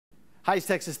Hi,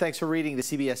 Texas. Thanks for reading the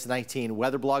CBS 19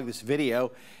 weather blog. This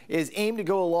video is aimed to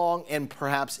go along and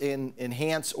perhaps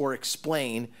enhance or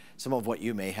explain some of what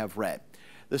you may have read.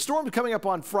 The storm coming up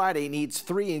on Friday needs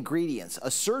three ingredients: a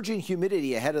surge in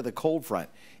humidity ahead of the cold front,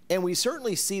 and we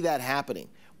certainly see that happening.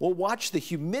 We'll watch the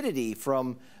humidity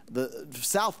from the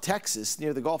South Texas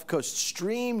near the Gulf Coast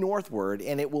stream northward,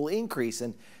 and it will increase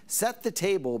and set the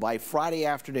table by Friday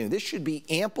afternoon. This should be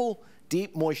ample,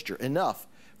 deep moisture, enough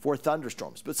for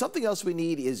thunderstorms. But something else we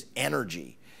need is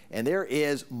energy. And there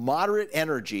is moderate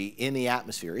energy in the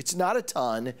atmosphere. It's not a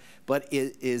ton, but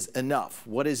it is enough.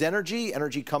 What is energy?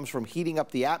 Energy comes from heating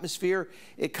up the atmosphere.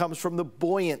 It comes from the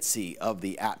buoyancy of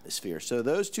the atmosphere. So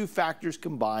those two factors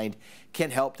combined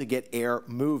can help to get air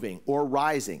moving or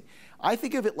rising. I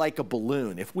think of it like a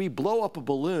balloon. If we blow up a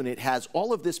balloon, it has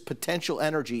all of this potential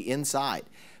energy inside,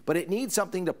 but it needs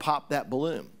something to pop that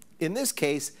balloon. In this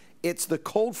case, it's the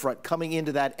cold front coming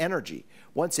into that energy.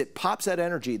 Once it pops that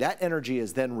energy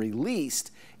is then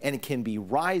released and it can be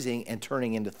rising and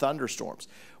turning into thunderstorms.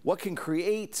 What can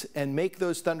create and make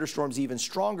those thunderstorms even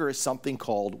stronger is something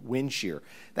called wind shear.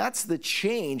 That's the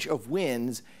change of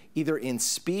winds either in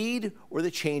speed or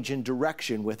the change in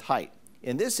direction with height.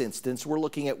 In this instance, we're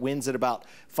looking at winds at about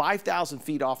 5,000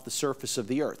 feet off the surface of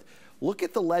the earth. Look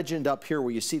at the legend up here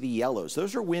where you see the yellows.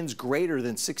 Those are winds greater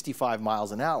than 65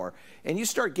 miles an hour. And you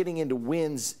start getting into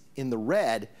winds in the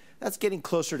red, that's getting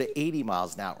closer to 80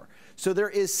 miles an hour. So there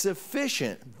is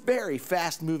sufficient, very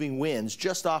fast moving winds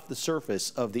just off the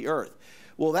surface of the earth.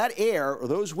 Well, that air, or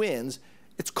those winds,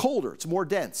 it's colder, it's more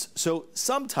dense. So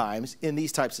sometimes in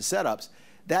these types of setups,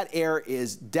 that air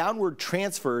is downward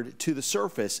transferred to the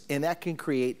surface, and that can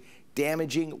create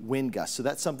damaging wind gusts. So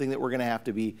that's something that we're going to have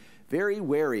to be very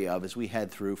wary of as we head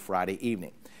through Friday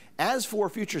evening. As for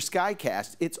future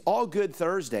skycast, it's all good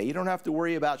Thursday. You don't have to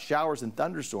worry about showers and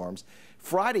thunderstorms.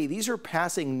 Friday, these are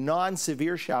passing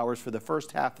non-severe showers for the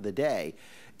first half of the day.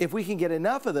 If we can get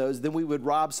enough of those, then we would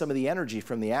rob some of the energy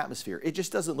from the atmosphere. It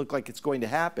just doesn't look like it's going to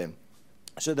happen.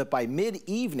 So that by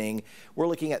mid-evening, we're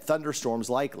looking at thunderstorms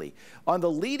likely. On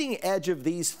the leading edge of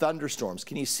these thunderstorms,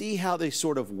 can you see how they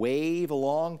sort of wave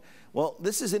along? Well,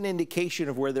 this is an indication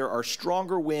of where there are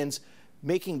stronger winds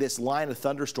making this line of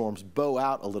thunderstorms bow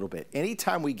out a little bit.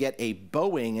 Anytime we get a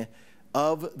bowing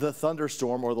of the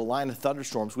thunderstorm or the line of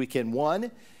thunderstorms, we can,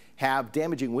 one, have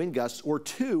damaging wind gusts, or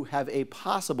two, have a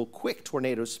possible quick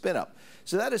tornado spin up.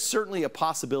 So that is certainly a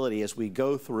possibility as we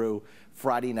go through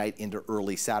Friday night into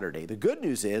early Saturday. The good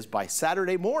news is by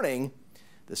Saturday morning,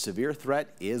 the severe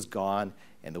threat is gone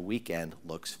and the weekend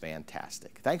looks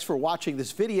fantastic. Thanks for watching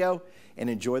this video and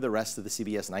enjoy the rest of the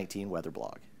CBS 19 weather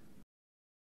blog.